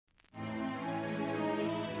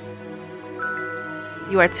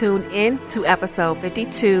You are tuned in to episode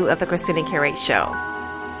 52 of the ChristinaCurates Show.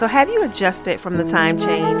 So have you adjusted from the time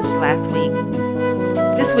change last week?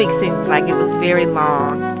 This week seems like it was very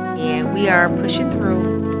long, and we are pushing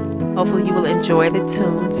through. Hopefully you will enjoy the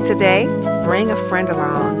tunes today. Bring a friend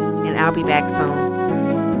along, and I'll be back soon.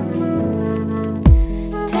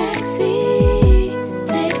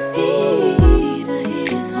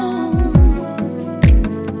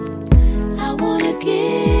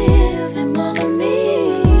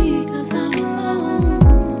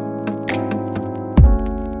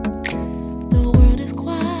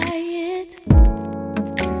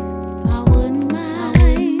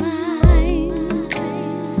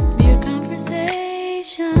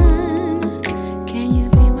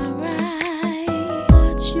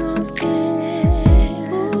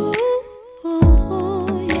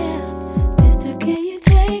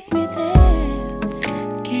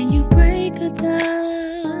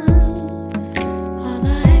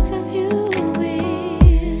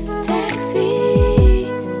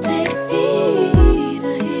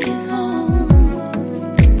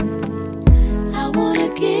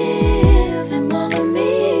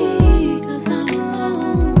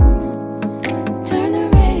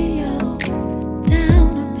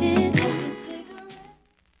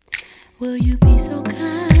 Will you be so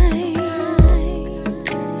kind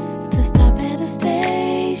to stop at a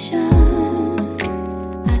station?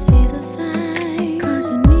 I see the sign, 'cause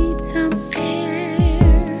you need some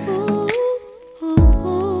air.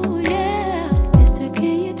 Ooh, yeah. Mister,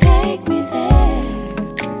 can you take me there?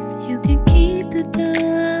 You can keep the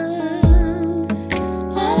dove.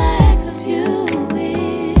 All I ask of you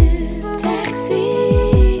is taxi,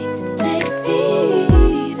 take me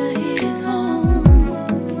to his home.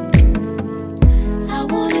 I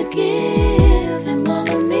wanna give him all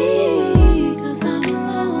of me, 'cause I'm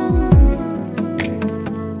alone.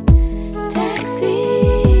 Taxi,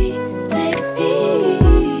 take me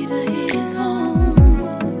to his home.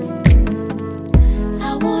 I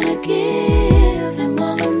wanna give him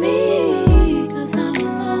all of me, 'cause I'm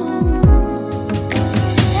alone.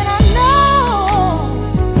 And I know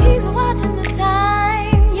he's watching the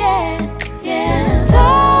time, yeah.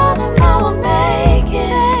 Told him I would make it.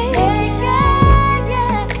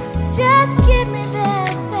 Just get me there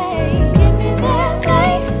safe, get me there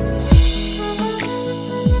safe.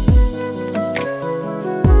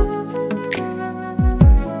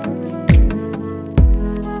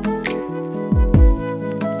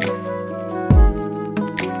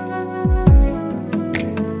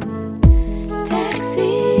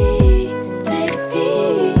 Taxi, take me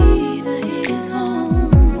to his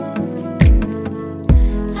home.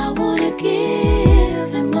 I wanna give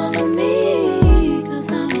him all of me, 'cause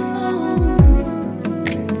I'm alone.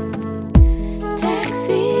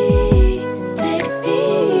 Taxi, take me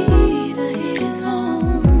to his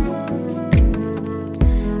home.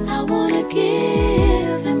 I wanna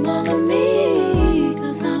give him all of me,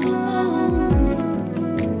 'cause I'm alone.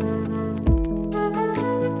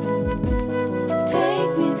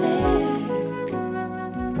 Take me there.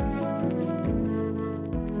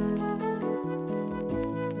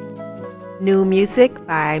 New music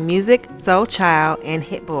by Music, Soul Child, and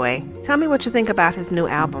Hit Boy. Tell me what you think about his new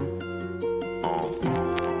album.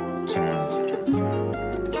 10,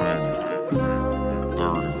 20,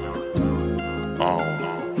 30,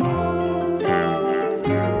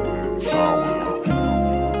 shower,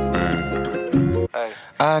 bed.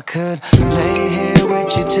 I could lay here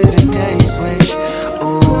with you till the day switch.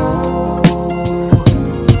 Ooh,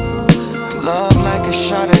 love like a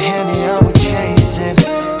shot of Henny, I would chase it.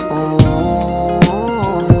 Ooh,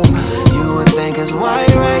 you would think it's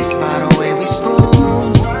white rice by the way we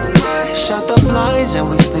spoon. Shut the blinds and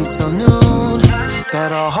we sleep till noon.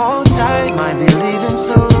 Better hold tight, might be leaving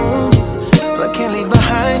soon, but can't leave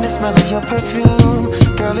behind the smell of your perfume.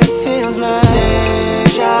 Girl, it feels like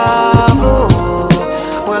deja vu.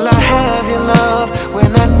 Will I have your love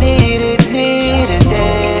when I need it?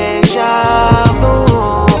 Deja vu.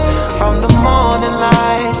 From the morning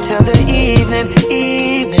light till the evening.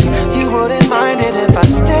 You wouldn't mind it if I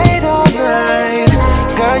stayed all night.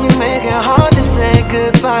 Girl, you make it hard to say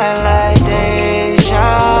goodbye like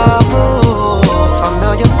deja vu.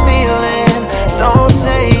 Familiar feeling, don't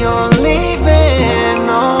say you're leaving,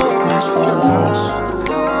 no. Next 4 walls,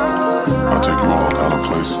 I'll take you all kind of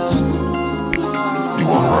places. You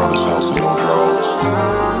walk around this house in your drawers.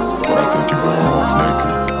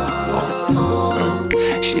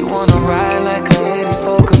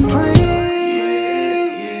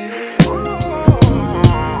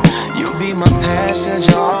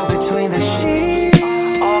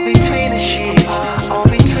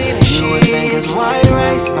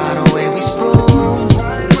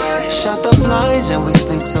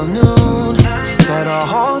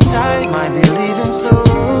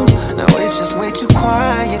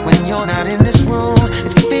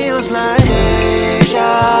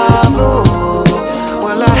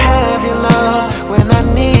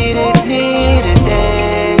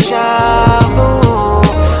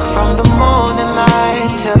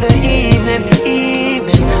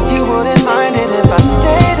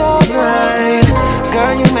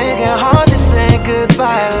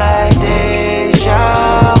 goodbye like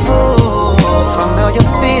deja vu. Familiar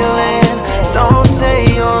feeling, don't say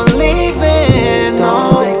you're leaving.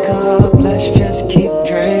 Don't wake up, let's just keep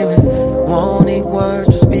dreaming. Won't need words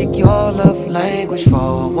to speak your love language.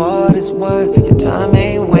 For what it's worth, your time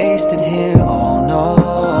ain't wasted here. Oh no,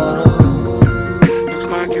 no. Looks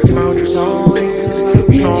like you found yourself.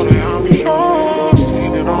 Shorty, I'm sure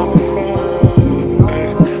seen it all before.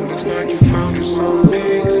 Hey, looks like you found yourself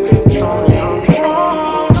peace. Shorty, I'm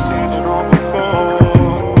sure seen it all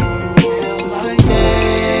before. Feels like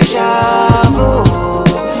deja vu.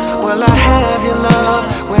 Will I have your love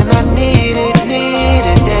when I need it? Need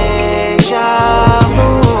it, deja vu.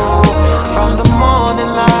 From the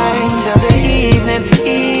morning light till the evening.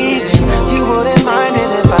 You wouldn't mind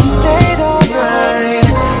it if I stayed all night.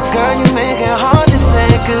 Girl, you make it hard to say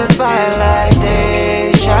goodbye like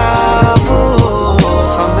deja vu.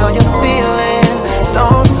 Familiar feeling,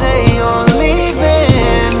 don't say you're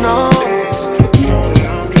leaving, no. Shorty,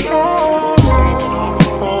 I'm sure seen it all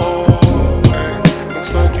before. Hey,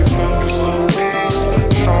 looks like you found yourself peace.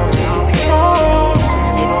 Shorty, I'm sure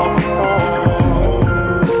seen it all before.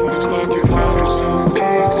 Looks like you found yourself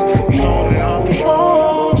peace. Shorty, I'm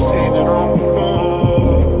sure seen it all before.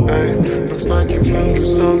 Hey, looks like you found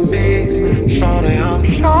yourself peace. Shorty, I'm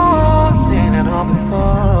sure seen it all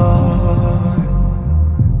before.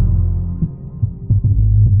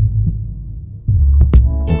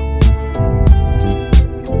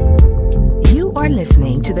 You are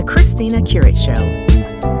listening to the ChristinaCurates Show.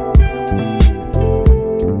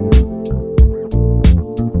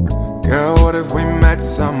 Girl, what if we met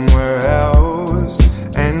somewhere else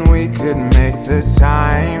and we could make the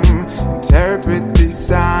time, interpret these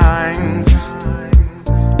signs?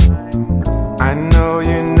 I know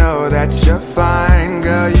that you're fine,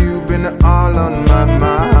 girl, you've been all on my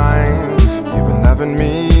mind. You've been loving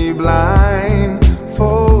me blind,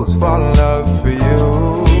 fools fall in love for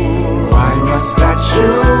you. Why must I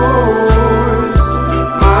choose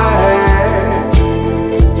my head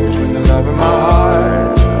between the love and my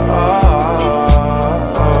heart?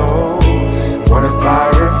 What if I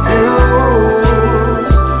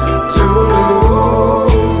refuse to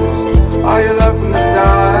lose all your love from the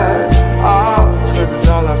start? Oh, 'cause it's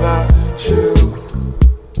all about you,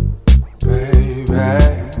 baby.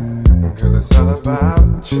 'Cause it's all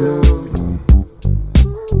about you.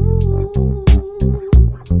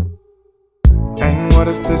 And what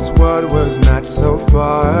if this world was not so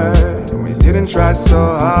far? We didn't try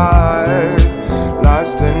so hard,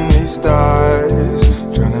 lost in these stars,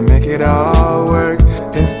 trying to make it all work.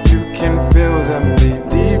 If you can feel them be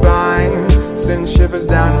divine, send shivers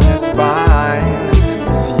down your spine.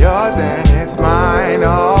 It's yours and it's mine.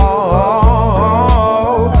 Oh,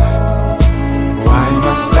 why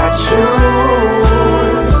must I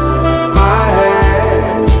choose my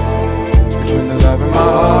head between the love and my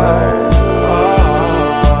heart?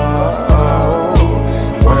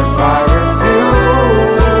 What if I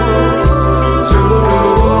refuse to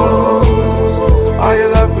lose all your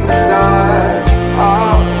love from the start?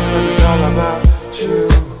 Oh, 'cause it's all about you,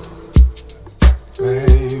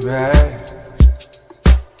 baby.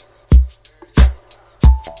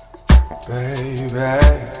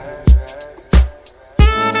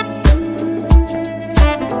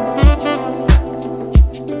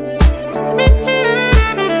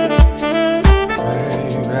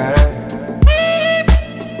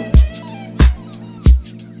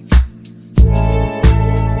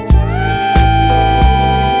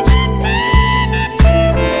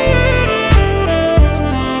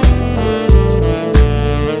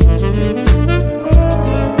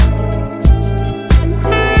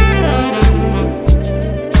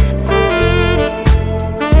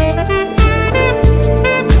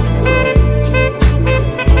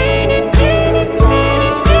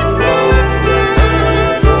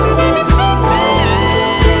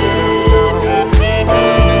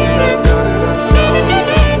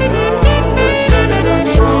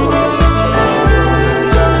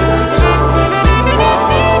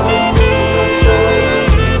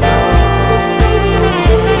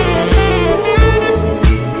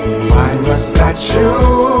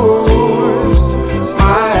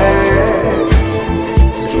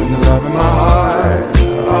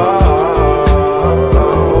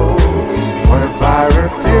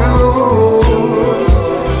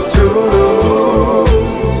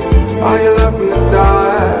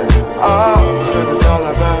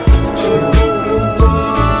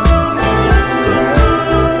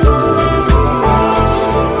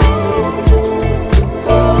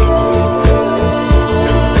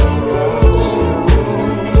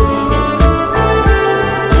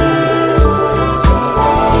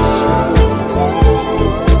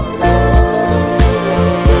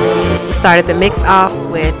 started the mix off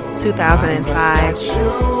with 2005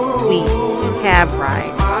 Tweet Cab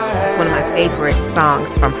Ride. It's one of my favorite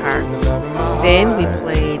songs from her. Then we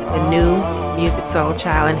played the new Music Soul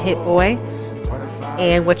Child and Hit Boy.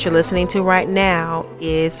 And what you're listening to right now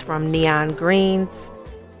is from Neon Greens.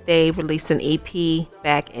 They released an EP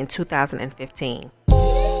back in 2015.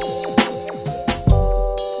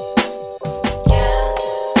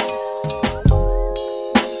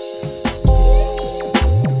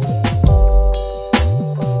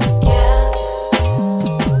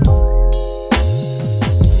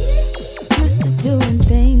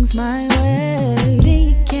 My way, then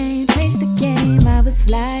you came, changed the game. I was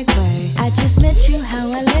like, wait, I just met you,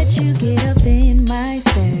 how I let you get up in my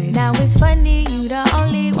space. Now it's funny, you the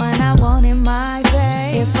only one I want in my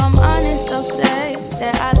day. If I'm honest, I'll say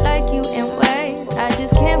that I like you in ways I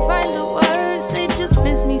just can't find the words, they just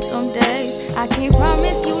miss me some days. I can't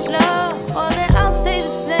promise you love or that I'll stay the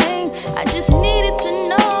same. I just needed to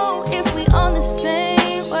know if we on the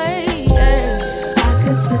same way. Yeah. I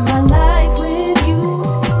could spend my life with you.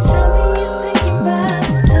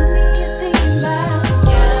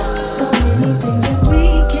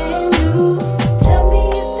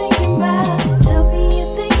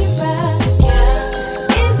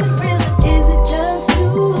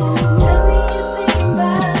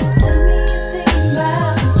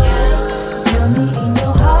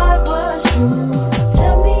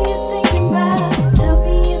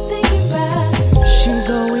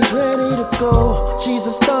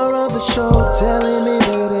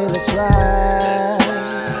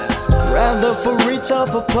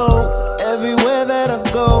 Off a pole, everywhere that I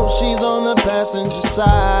go, she's on the passenger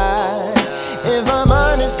side. If I'm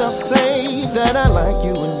honest, I'll say that I like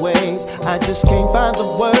you in ways I just can't find the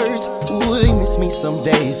words. Ooh, they miss me some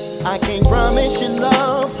days. I can't promise you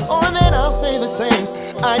love or that I'll stay the same.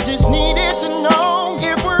 I just needed to know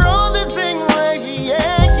if we're on the same way.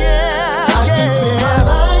 Yeah, yeah. I can spend my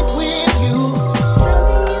life with you. Tell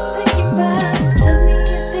me you're thinking about, tell me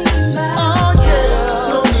you're thinking about. Oh yeah,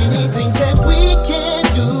 so many things that we can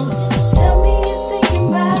do. Tell me you're thinking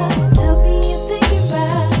about, tell me you're thinking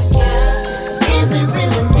about. Is it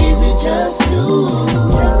real or is it just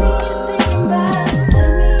news? Tell me you're thinking about,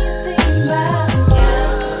 tell me you're thinking about.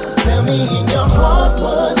 Tell me in your heart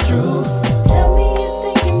what's true. Tell me you're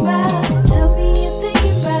thinking about, tell me you're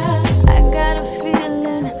thinking about. I got a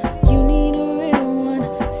feeling you need a real one,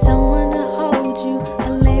 someone to hold you, a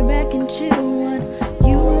lay back and chill one.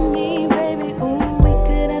 You and me, baby, ooh, we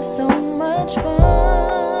could have so much fun.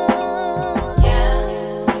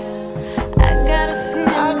 I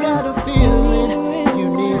got a feeling you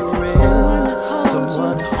need a real someone to hold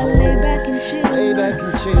someone you, to a hold lay back and chill. Lay back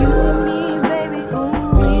and chill. You and me, baby, ooh,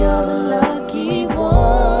 we are the lucky ones.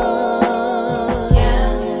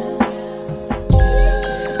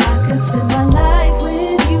 I could spend my life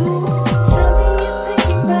with you. Tell me you're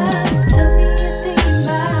thinking about, tell me you're thinking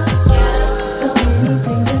about. So many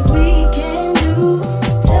things that we can do.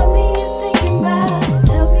 Tell me you're thinking about,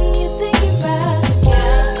 tell me you're thinking about.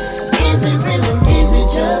 Is it real or is it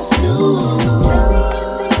just news? Tell me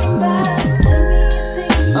you're thinking about, tell me you're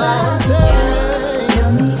thinking about.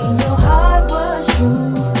 Tell me in your heart what's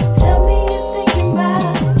true. Tell me you're thinking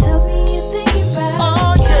about, tell me you're thinking about.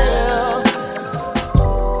 Oh yeah.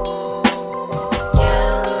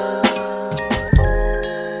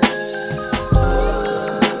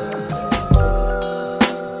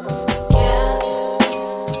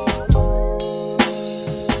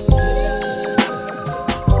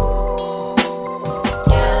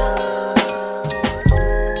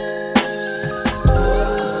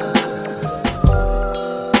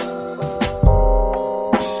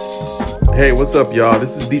 Hey, what's up, y'all?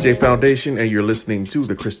 This is DJ Foundation, and you're listening to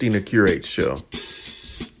the ChristinaCurates Show.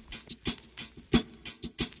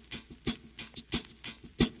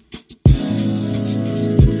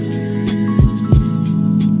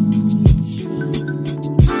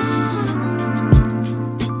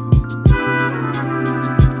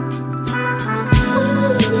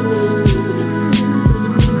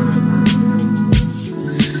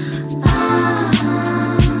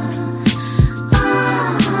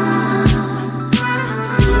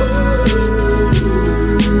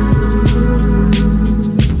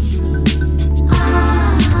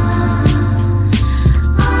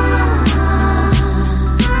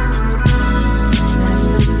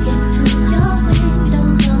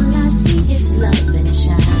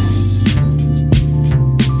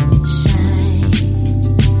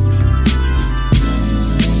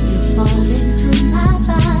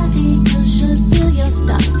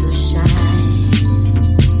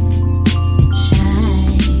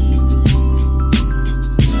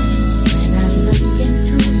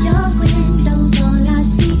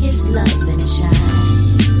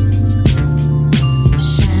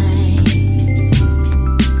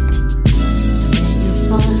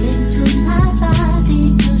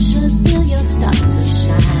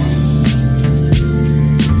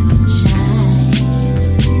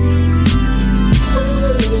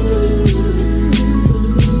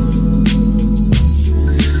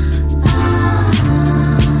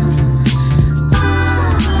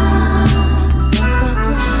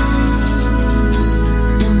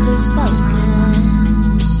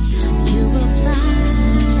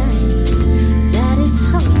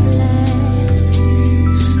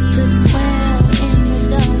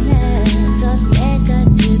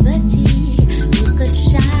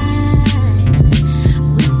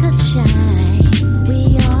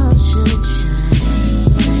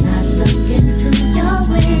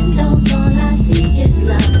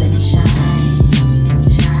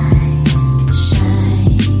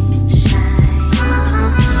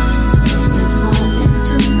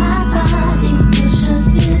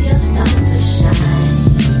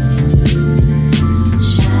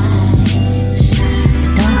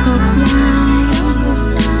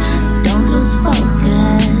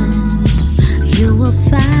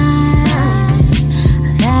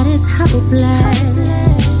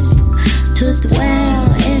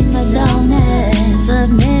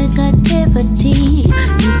 gravity.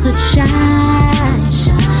 You could shine,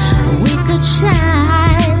 we could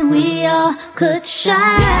shine, we all could shine.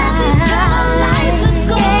 Tell our lights to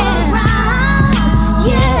go around,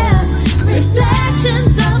 yeah.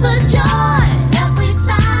 Reflections of the joy that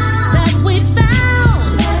we found.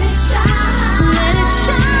 Let it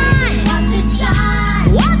shine, watch it shine,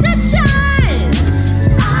 watch it shine.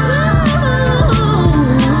 Ooh,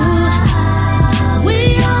 we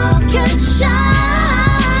all can shine.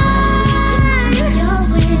 Through your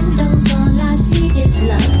windows, all I see is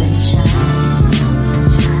love and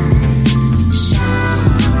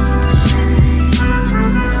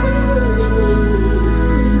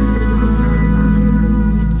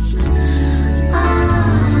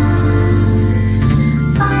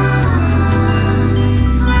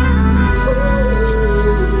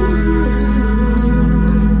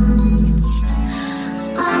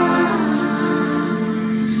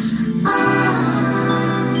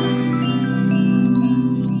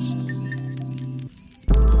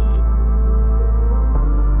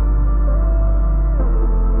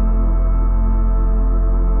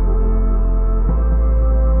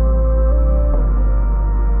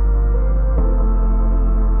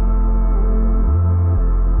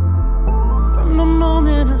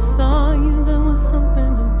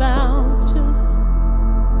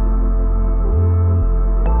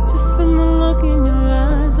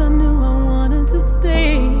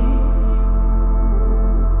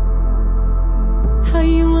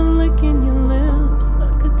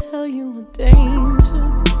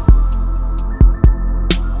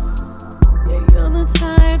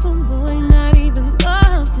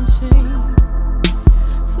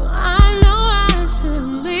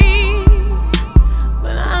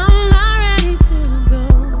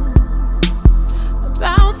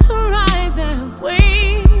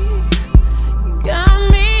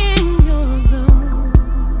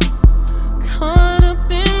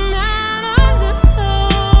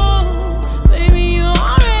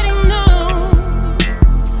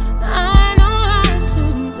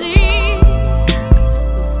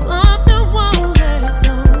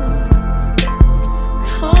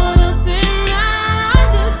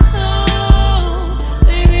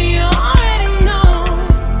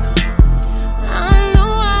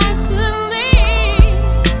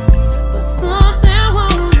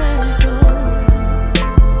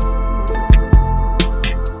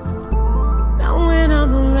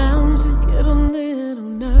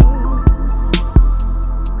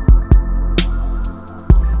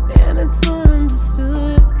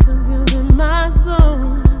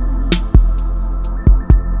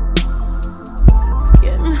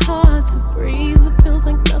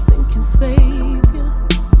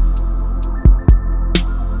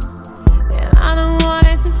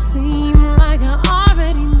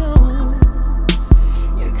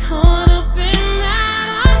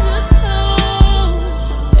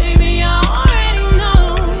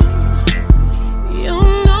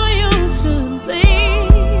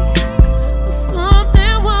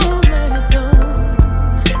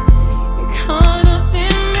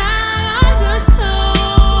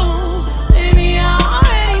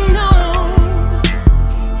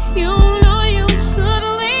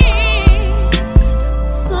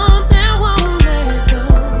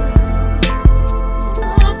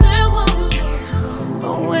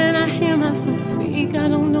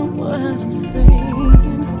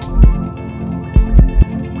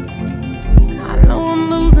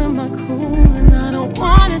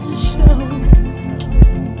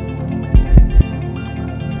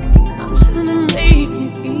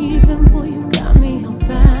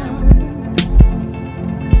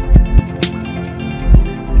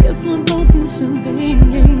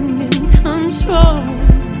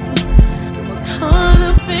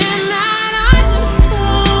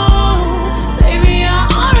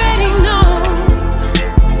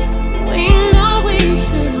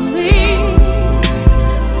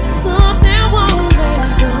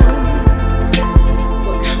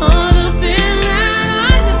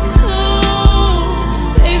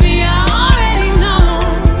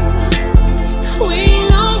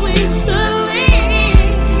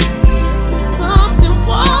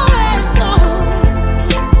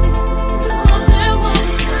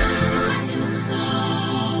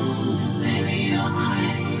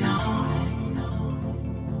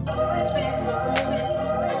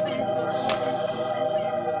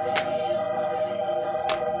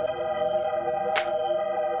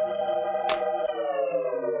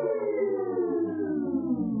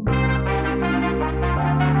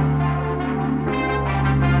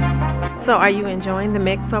So are you enjoying the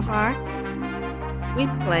mix so far? We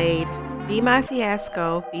played Be My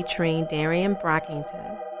Fiasco featuring Darian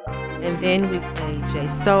Brockington, And then we played J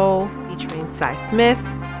Soul featuring Cy Smith.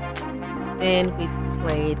 Then we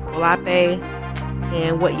played Olape.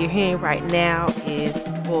 And what you're hearing right now is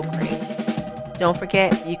Bull Creek. Don't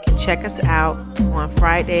forget, you can check us out on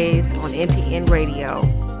Fridays on NPN Radio,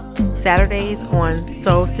 Saturdays on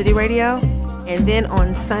Soul City Radio, and then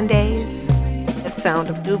on Sundays, The Sound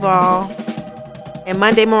of Duval, and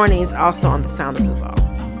Monday mornings also on The Sound of Duval.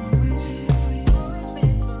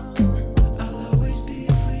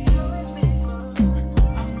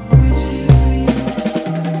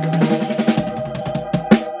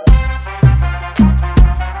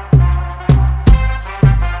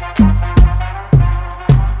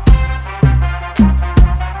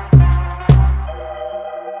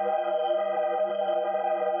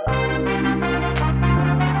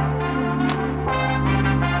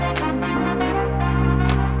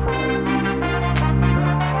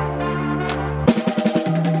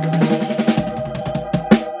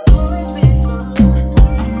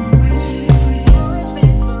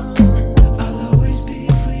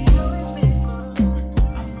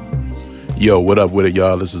 Yo, what up with it,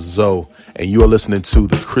 y'all? This is Zoe, and you are listening to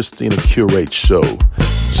the ChristinaCurates Show.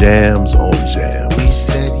 Jams on jams. We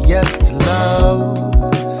said yes to love,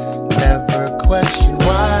 never question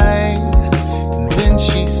why. And then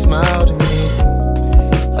she smiled at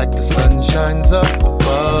me like the sun shines up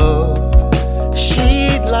above.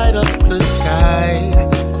 She'd light up the sky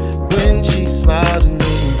when she smiled at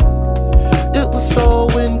me. It was so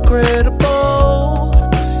incredible.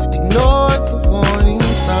 Ignored the warning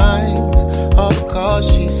signs, all because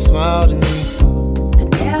she smiled at me. I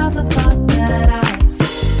never thought that I'd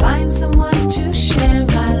find someone to share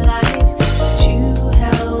my life, but you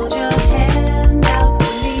held your hand out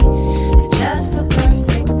for me at just the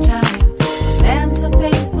perfect time. Man so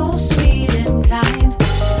faithful, sweet and kind.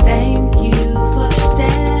 Thank you for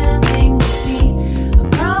standing with me. I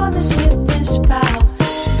promise with this vow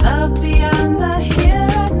to love beyond the here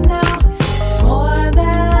and now. It's more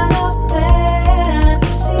than a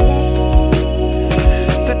fantasy.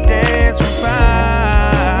 The days went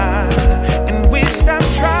by and we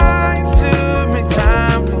stopped trying to make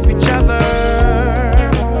time for each other.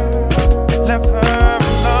 Left her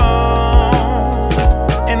alone,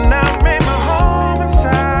 and I made my home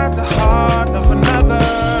inside the heart of another.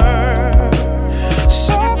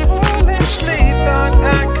 So foolishly thought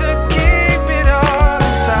I could keep it all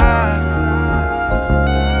inside.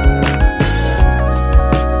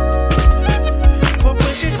 But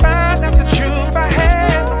when she found out the truth, I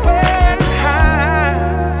had nowhere to hide.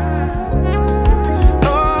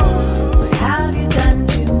 Oh, What have you done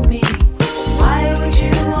to me? Why would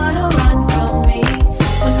you wanna run from me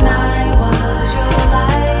when I was your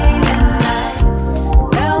light and I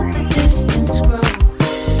felt the distance grow?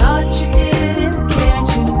 Thought you didn't care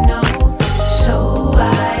to know, so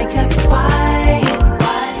I kept quiet.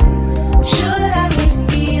 Why should I make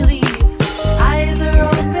believe? Eyes are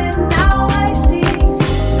open, now I see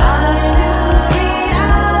a new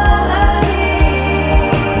reality.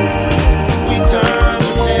 we turned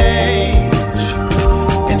the page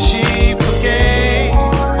and she forgave,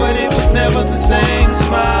 but it was never the same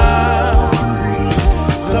smile.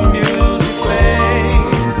 The music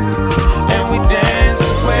played and we danced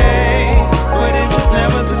away, but it was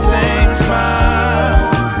never the same smile.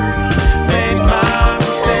 Made my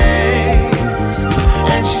mistakes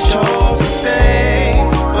and she chose to stay,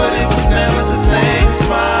 but it was never the same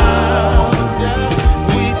smile.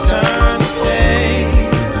 We turned the page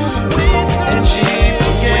and she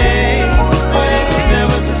forgave, but it was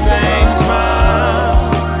never the same smile.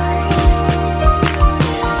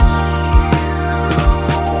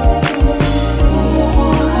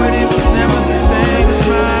 But it was never the same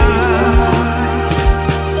smile.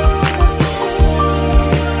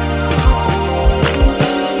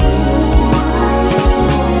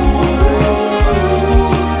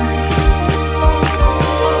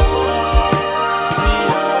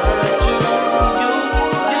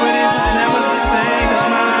 But it was never the same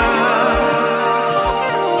smile.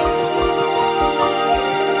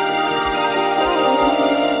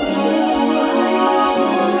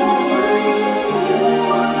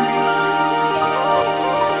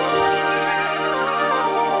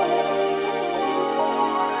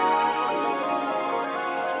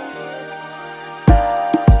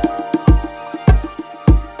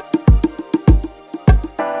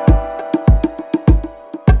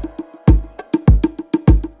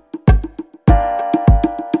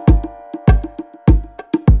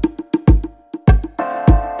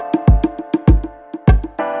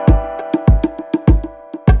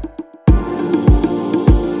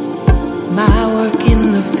 My work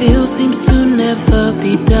in the field seems to never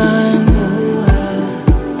be done.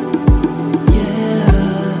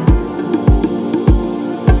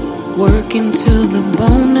 Aching to the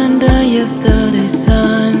bone under yesterday's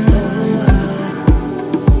sun.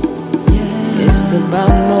 It's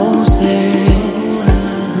about Moses,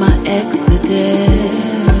 my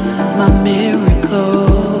exodus, my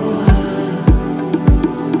miracle.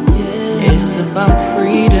 It's about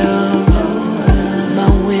freedom, my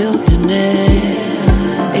wilderness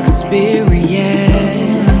experience.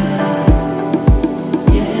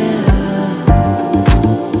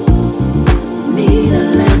 Need a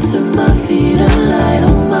lamp to my feet, a light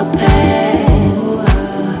on my path.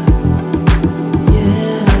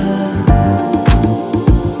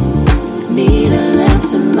 Need a lamp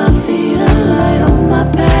to my feet, a light on my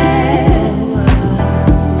path.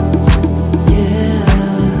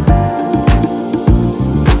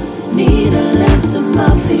 Need a lamp to my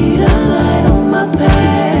feet, a light on my path.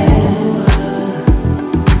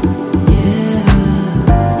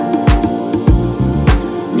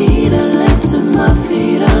 Need a lamp to my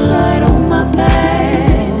feet, a light on my path.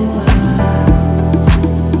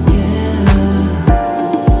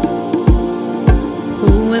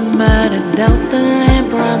 Who am I to doubt the lamp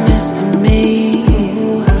promised to me?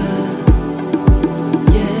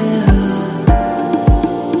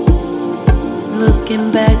 Looking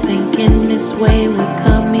back, thinking this way would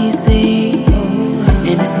come easy,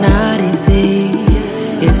 and it's not easy.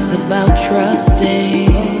 It's about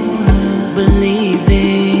trusting,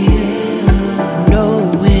 believing,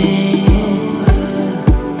 knowing.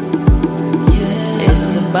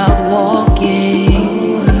 It's about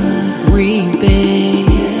walking, reaping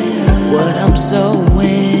what I'm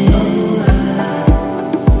sowing.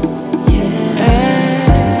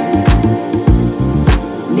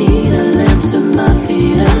 Need a lamp to my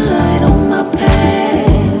feet, a light on my path.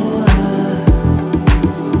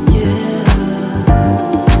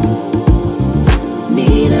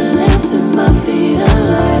 Need a lamp to my feet, a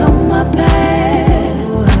light on my path.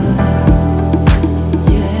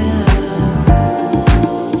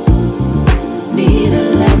 Need a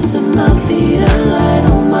lamp to my feet, a light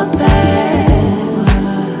on my path.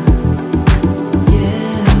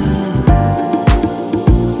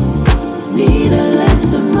 Need a lamp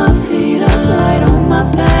to my feet, a light on my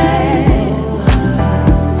path.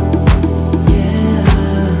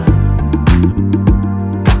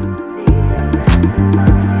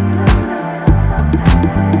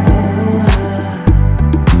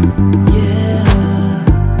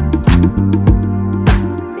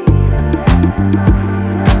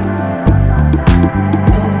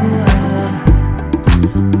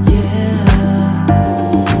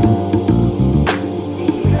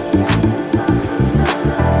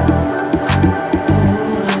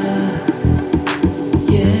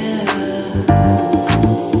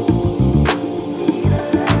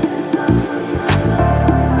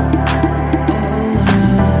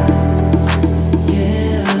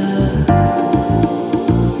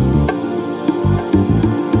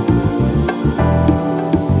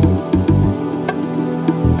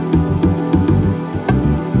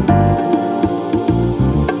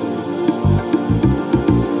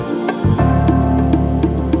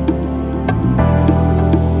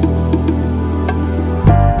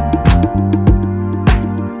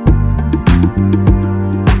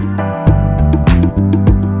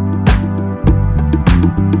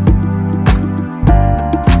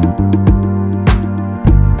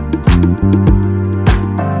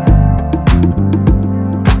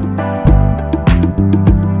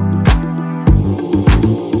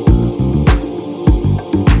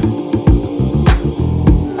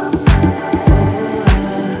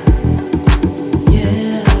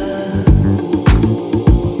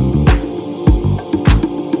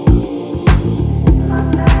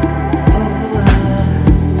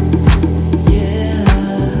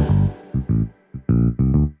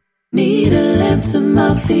 Need a lamp to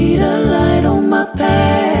my feet, a light on my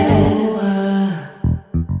path.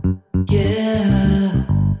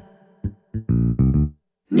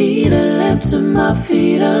 Need a lamp to my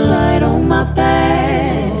feet, a light on my path.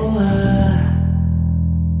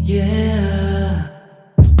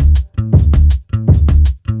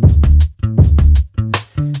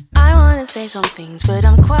 I wanna say some things, but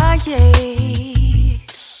I'm quiet.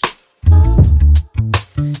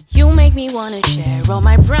 You make me wanna share all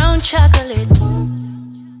my brown chocolate.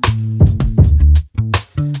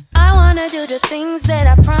 I wanna do the things that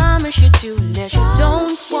I promise you to, unless you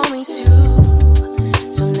don't want me to.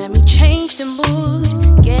 So let me change the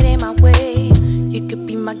mood, get in my way. You could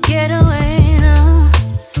be my getaway now.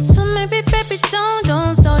 So maybe, baby,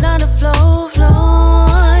 don't slow down the flow.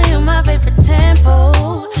 You're my favorite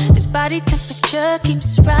tempo. This body temperature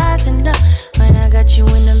keeps rising up when I got you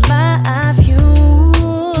in my eye view.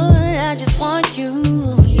 I just want you,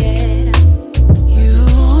 yeah.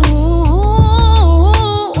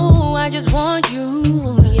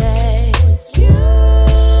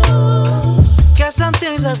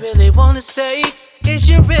 wanna say is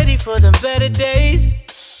you ready for them better days?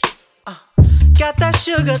 Got that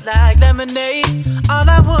sugar like lemonade. All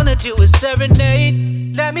I wanna do is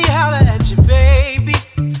serenade. Let me holler at you, baby.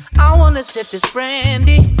 I wanna sip this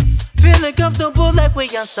brandy. Feeling comfortable like we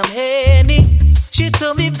on some Henny. She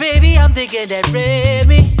told me, baby, I'm thinking that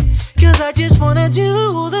Remy. Cause I just wanna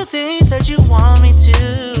do the things that you want me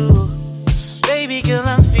to. Baby girl,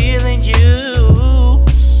 I'm feeling you.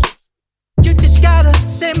 You just gotta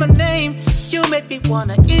say my name. You make me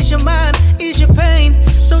wanna ease your mind, ease your pain.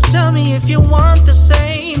 So tell me if you want the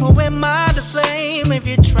same. Who am I to blame if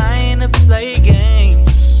you're trying to play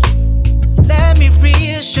games? Let me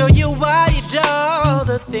reassure you why you do all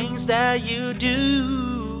the things that you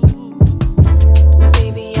do.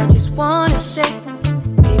 Baby, I just wanna say,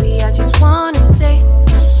 baby, I just wanna say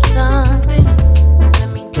something. Let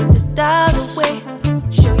me take the doubt away.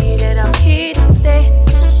 Show you that I'm here to stay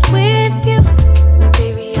with you.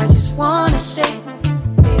 Baby, I just wanna say,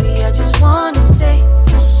 baby, I just wanna say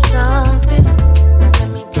something. Let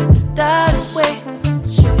me take the doubt away.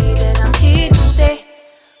 Show you that I'm here to stay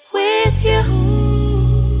with you.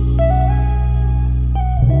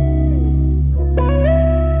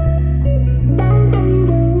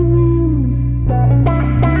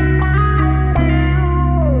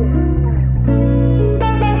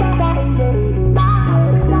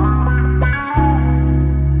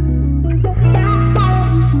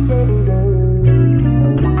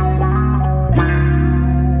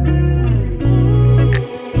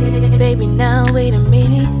 Baby, now wait a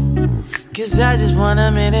minute. Cause I just want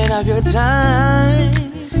a minute of your time.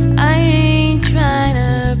 I ain't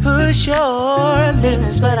tryna push your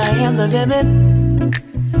limits, but I am the limit.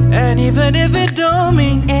 And even if it don't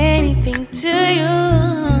mean anything to you,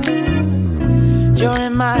 you're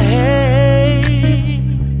in my head.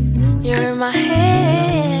 You're in my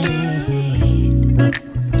head.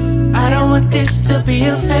 I don't want this to be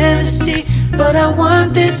a fantasy, but I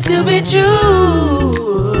want this to be true.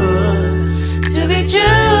 To be true.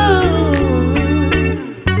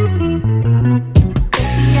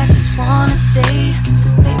 Baby, I just wanna say,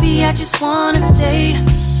 baby, I just wanna say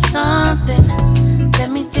something. Let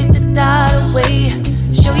me take the doubt away.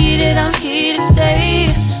 Show you that I'm here to stay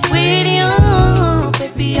with you.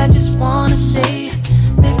 Baby, I just wanna say,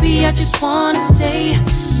 baby, I just wanna say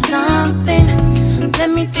something. Let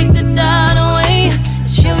me take the doubt away.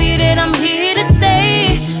 Show you that I'm here to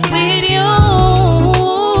stay with you.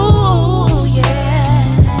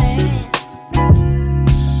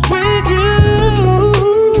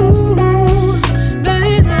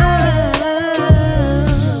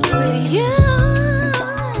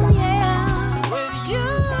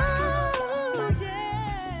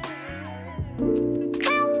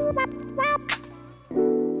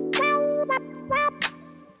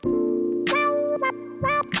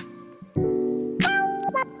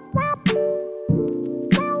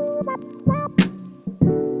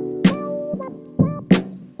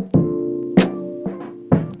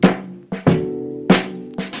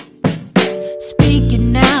 Speak it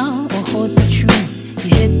now or hold the truth.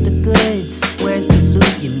 You hit the goods, where's the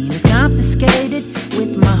loot? You mean it's confiscated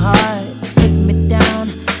with my heart. Took me down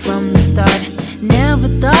from the start. Never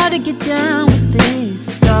thought I'd get down with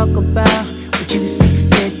this. Talk about what you see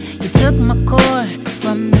fit. You took my core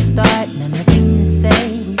from the start. Now nothing to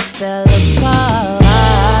say, we fell apart.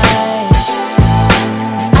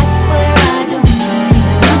 I swear I don't know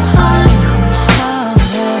your heart.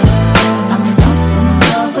 I'm lost in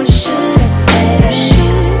love, but should I stay?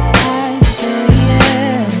 Should I stay?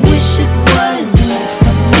 Yeah. Wish it was right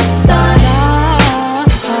from the start. I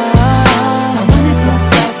wanna go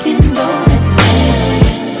back and go that way.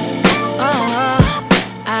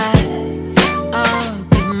 I'll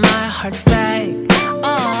give my heart back.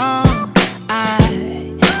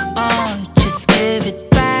 Just give it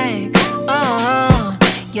back.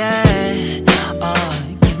 Yeah.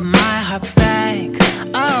 Give my heart back.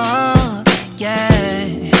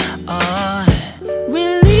 Yeah.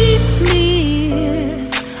 Release me.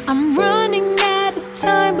 I'm running out of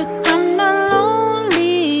time, but I'm not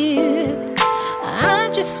lonely. I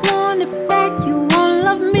just want it back. You won't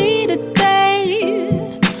love me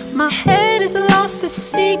today. My head is lost at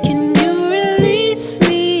sea. Can you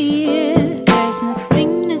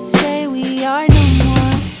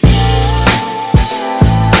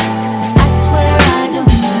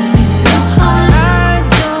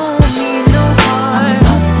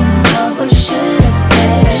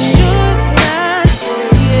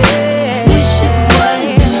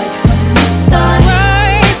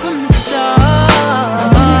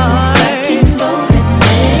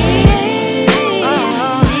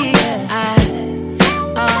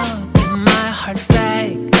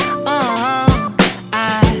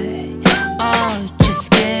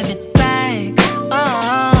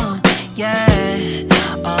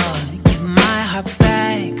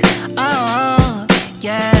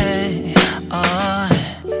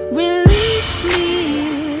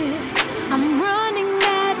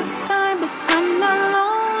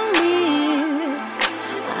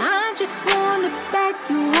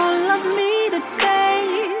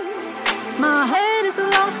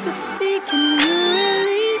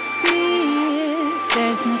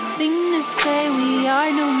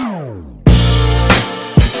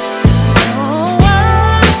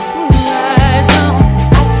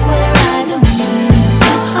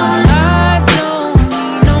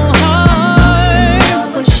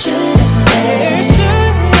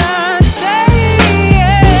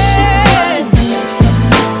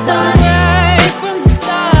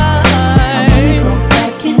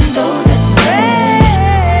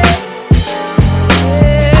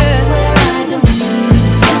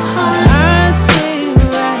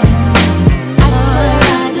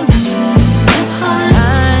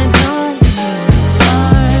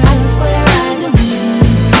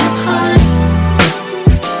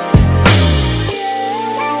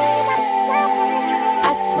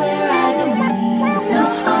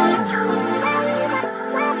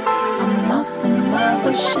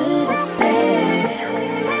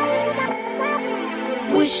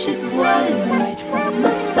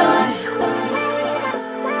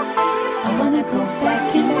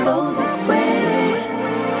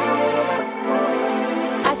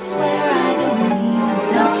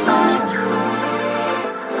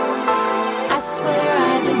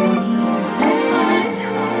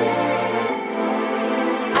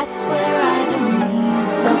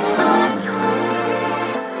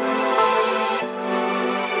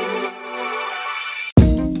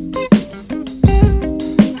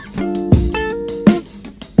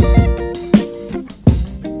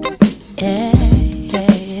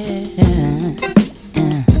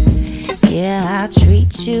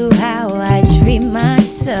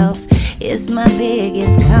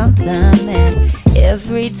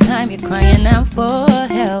Every time you're crying out for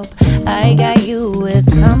help, I got you with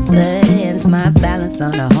confidence. My balance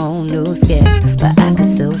on a whole new scale, but I can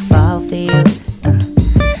still fall for you.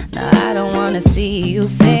 No, I don't wanna see you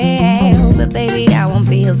fail, but baby, I won't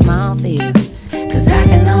feel small for you. Cause I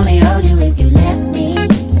can only hold you if you let me.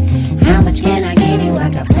 How much can I give you? I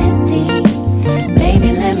got plenty.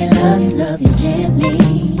 Baby, let me love you gently.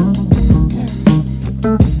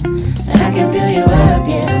 I can fill you up,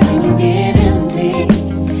 yeah, when you get empty.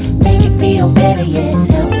 Make you feel better, yeah, it's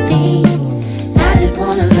healthy. I just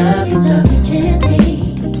wanna love you gently.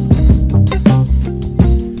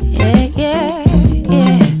 Yeah, yeah,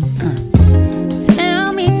 yeah.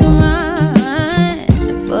 Tell me to run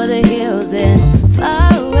for the hills and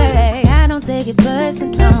far away. I don't take it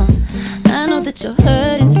personal. I know that you're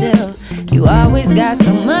hurting still. You always got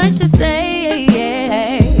so much to say,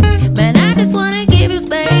 yeah. Man, I just wanna give you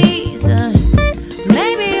space.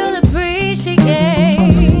 Maybe you'll appreciate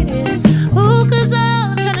it. Ooh, cause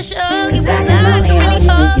I'm trying to show you that I can really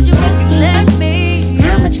hold you if you let me.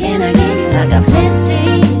 How much can I give you? I got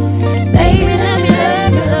plenty. Baby, let me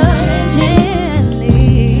love you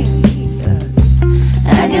gently. I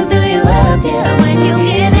can fill you up, yeah, when you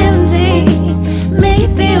get empty. Make you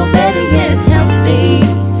feel better, yeah, it's healthy.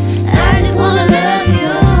 I just wanna love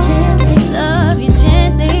you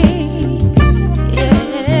gently,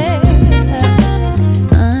 yeah.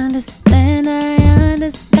 Understand,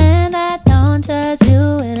 I don't judge you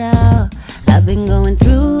at all. I've been going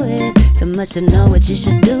through it, too much to know what you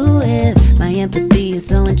should do with. My empathy is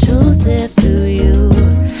so intrusive to you.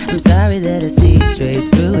 I'm sorry that I see straight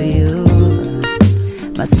through you.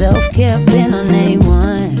 My self-care been on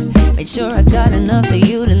A1. Made sure I got enough for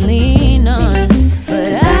you to lean on.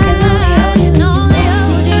 But I can only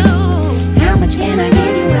hold you. How much can I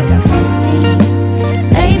give you? I got plenty.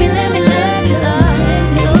 Baby, let me love you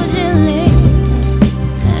gently.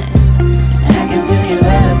 I can fill you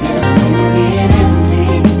up, yeah, when you get empty.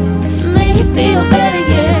 Make you feel better,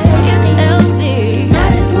 yeah, it's healthy. I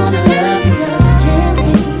just wanna love you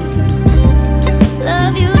gently.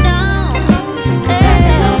 Love you down. Cause I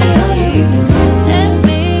can only hold you if you let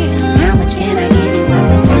me. How much can I give you? I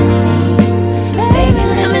got plenty. Baby,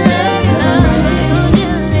 let me love you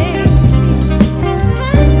gently.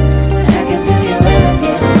 I can fill you up,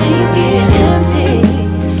 yeah, when you get empty.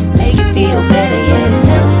 Make you feel better, yeah, it's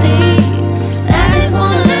healthy. I just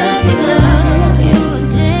wanna love you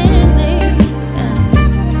gently.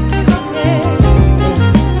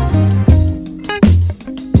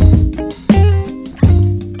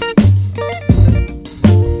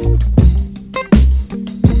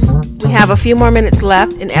 We have a few more minutes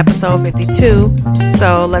left in episode 52,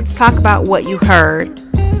 so let's talk about what you heard.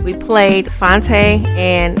 We played Fonte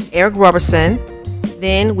and Eric Roberson.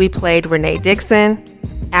 Then we played Renee Dixon.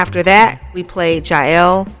 After that, we played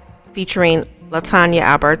Jael featuring LaTanya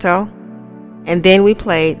Alberto. And then we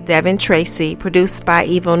played Devin Tracy, produced by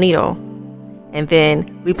Evo Needle. And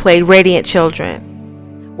then we played Radiant Children.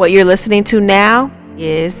 What you're listening to now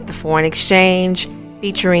is The Foreign Exchange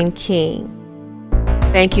featuring King.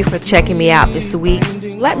 Thank you for checking me out this week.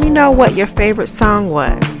 Let me know what your favorite song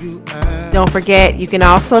was. Don't forget, you can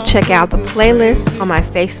also check out the playlist on my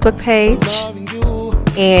Facebook page,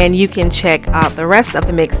 and you can check out the rest of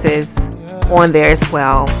the mixes on there as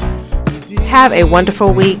well. Have a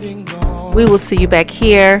wonderful week. We will see you back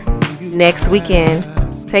here next weekend.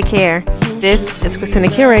 Take care. This is Christina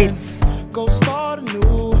Curates. Go start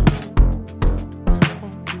anew.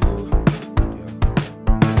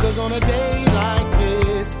 Cause on a day like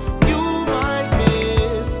this, you might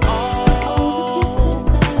miss all the kisses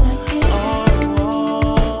that I gave.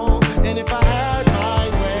 Oh, and if I had my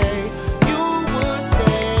way, you would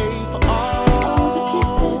stay for all the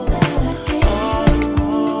kisses that I gave.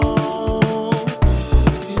 Oh,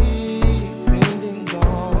 depending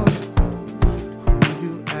on who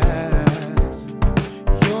you ask,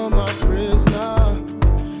 you're my prisoner,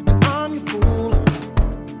 and I'm your fool.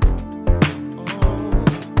 Oh,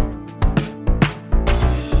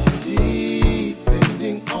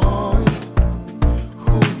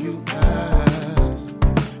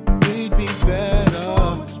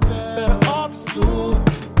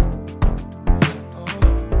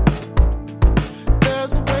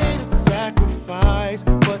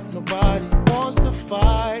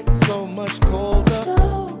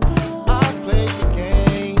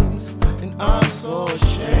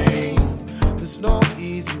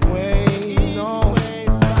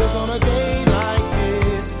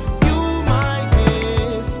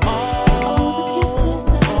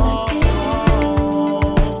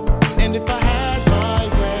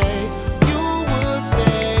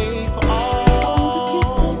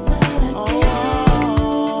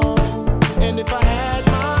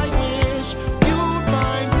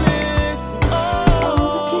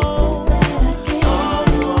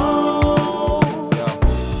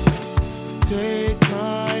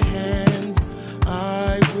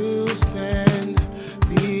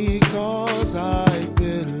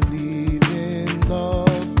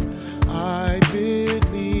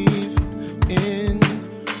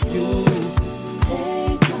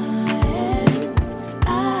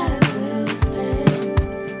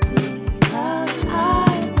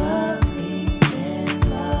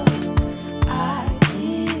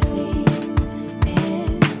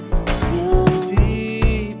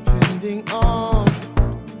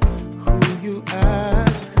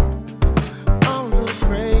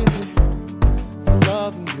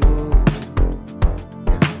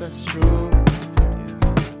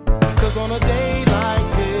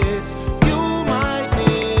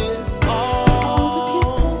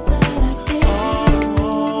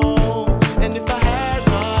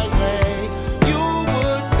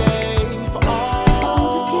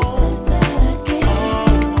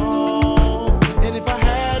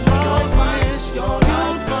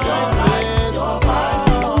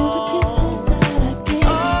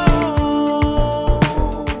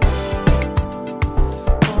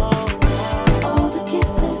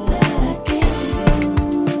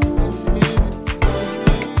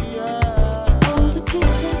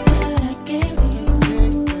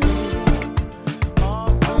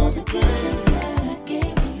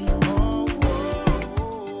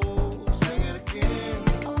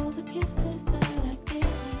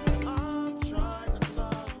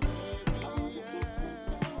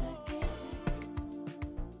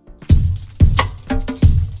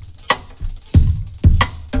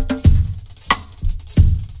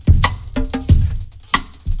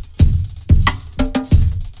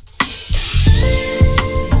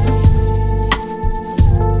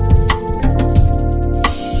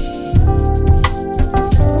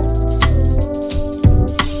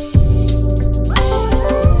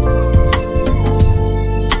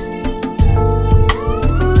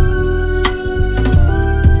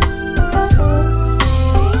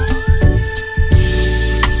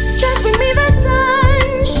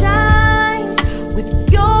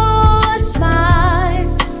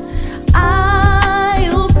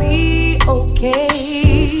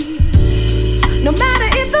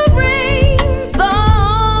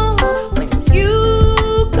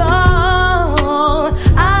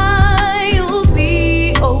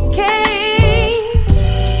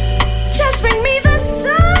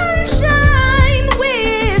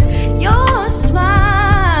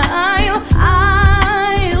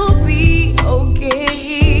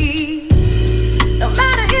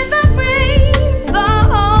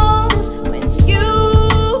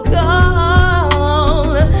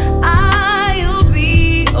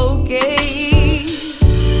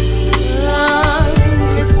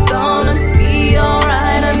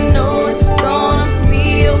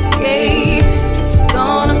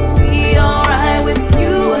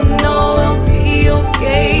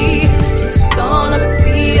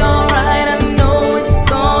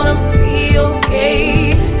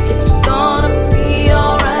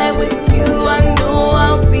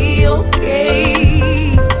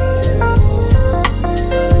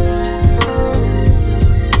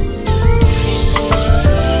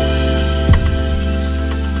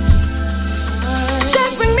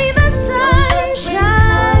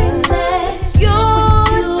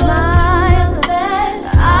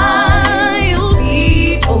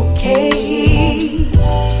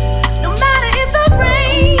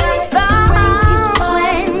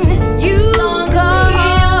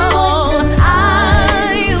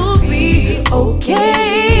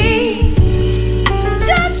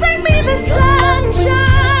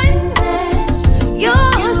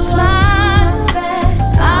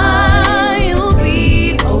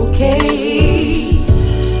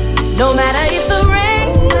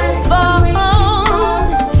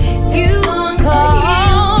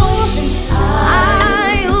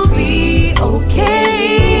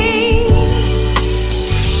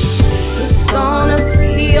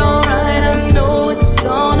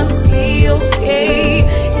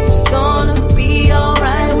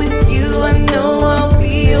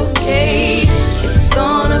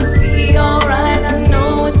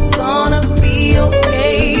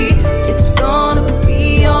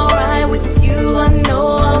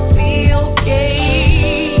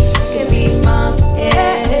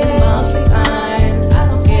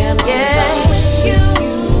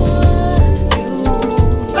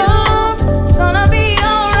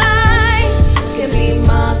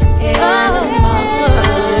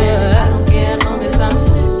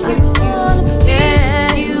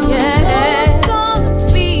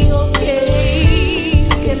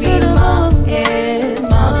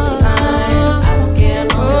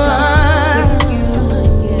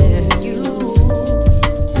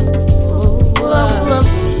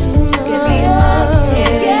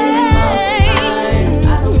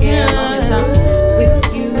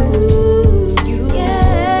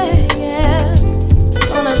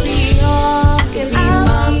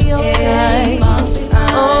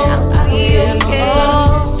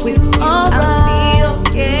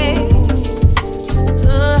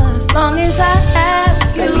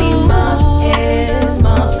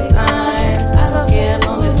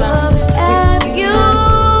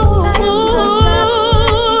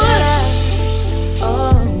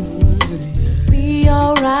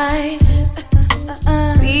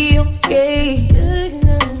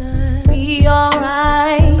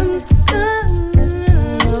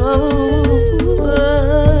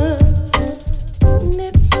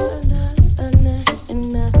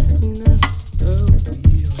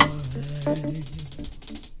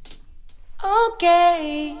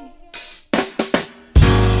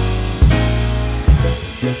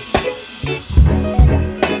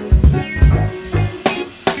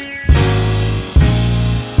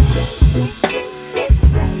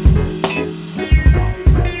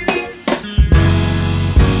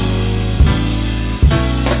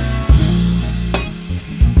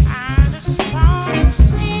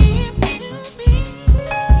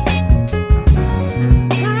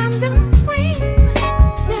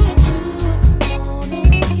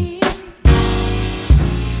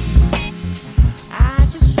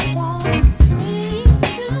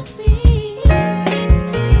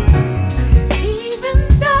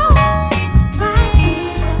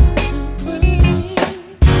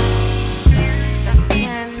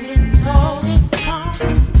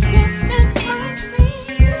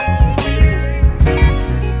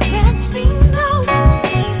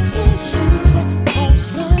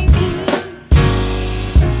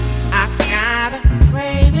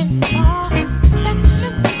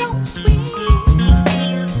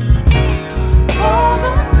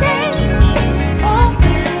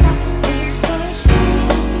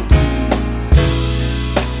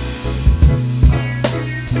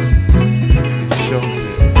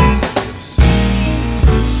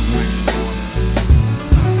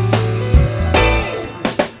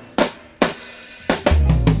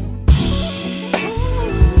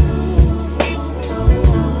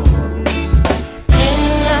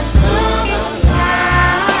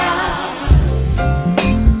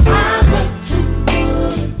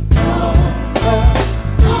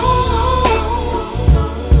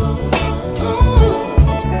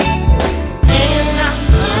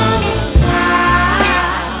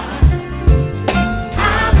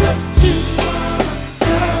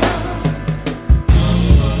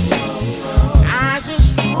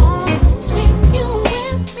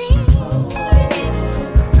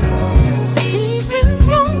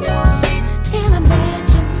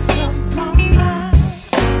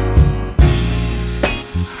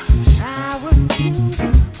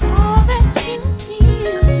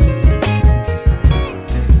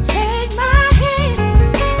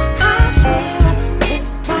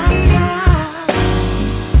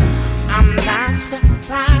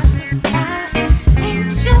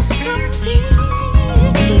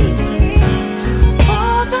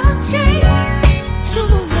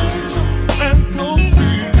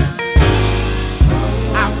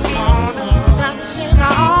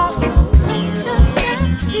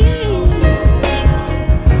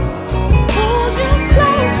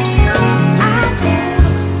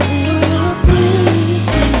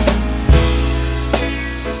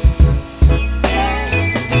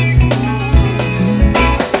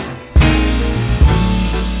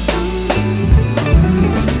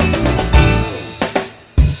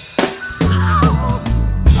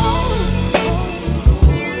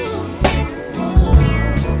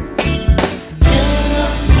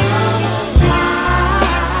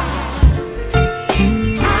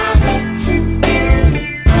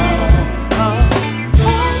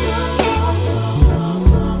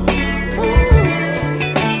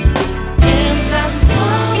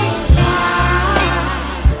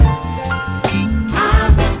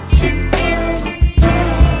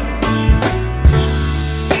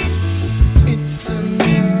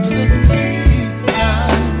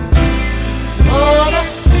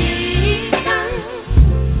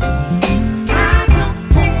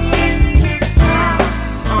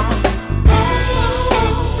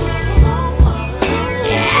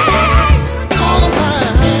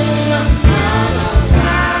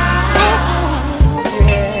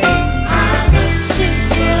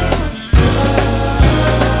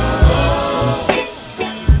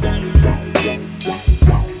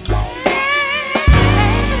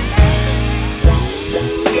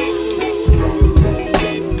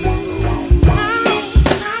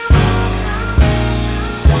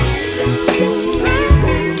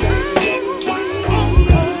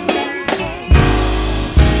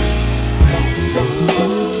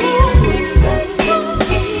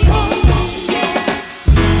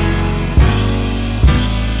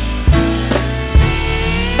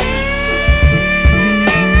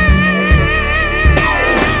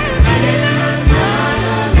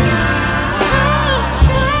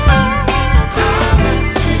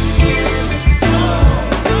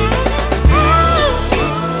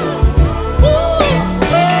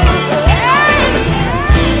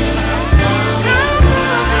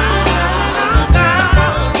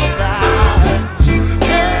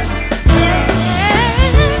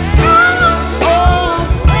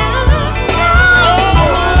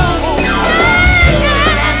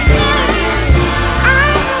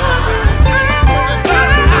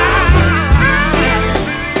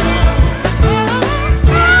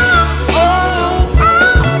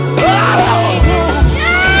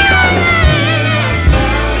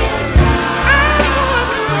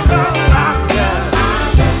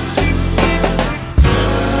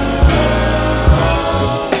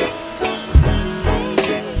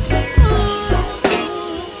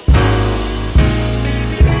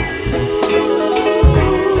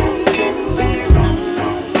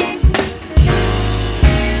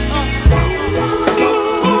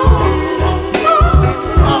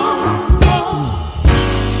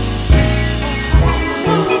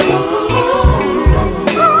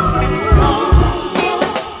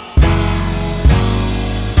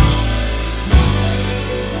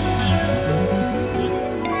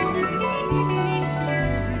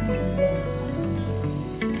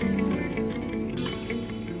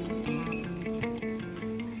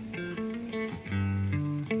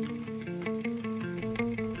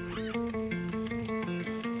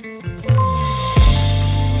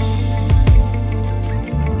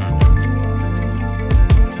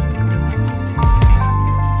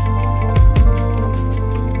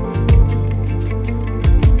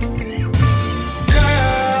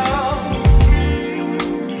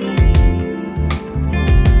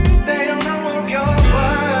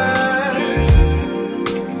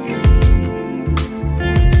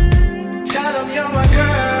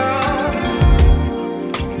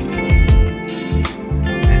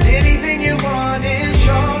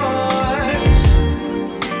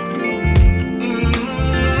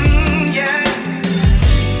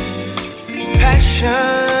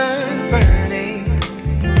 passion burning,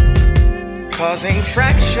 causing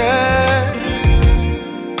fracture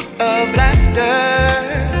of laughter,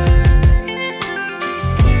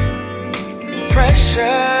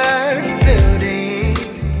 pressure building,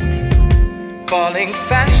 falling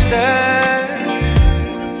faster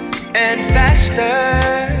and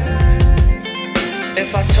faster.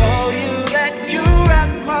 If I told you that you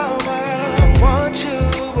rock my world, I want you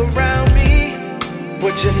around me,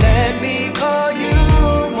 would you let me call you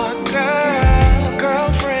my girl,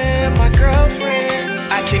 girlfriend, my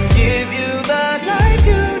girlfriend? I can give you the life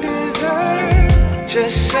you deserve.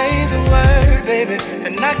 Just say the word, baby,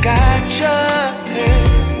 and I got you,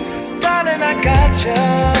 hey, darling, I got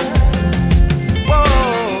you.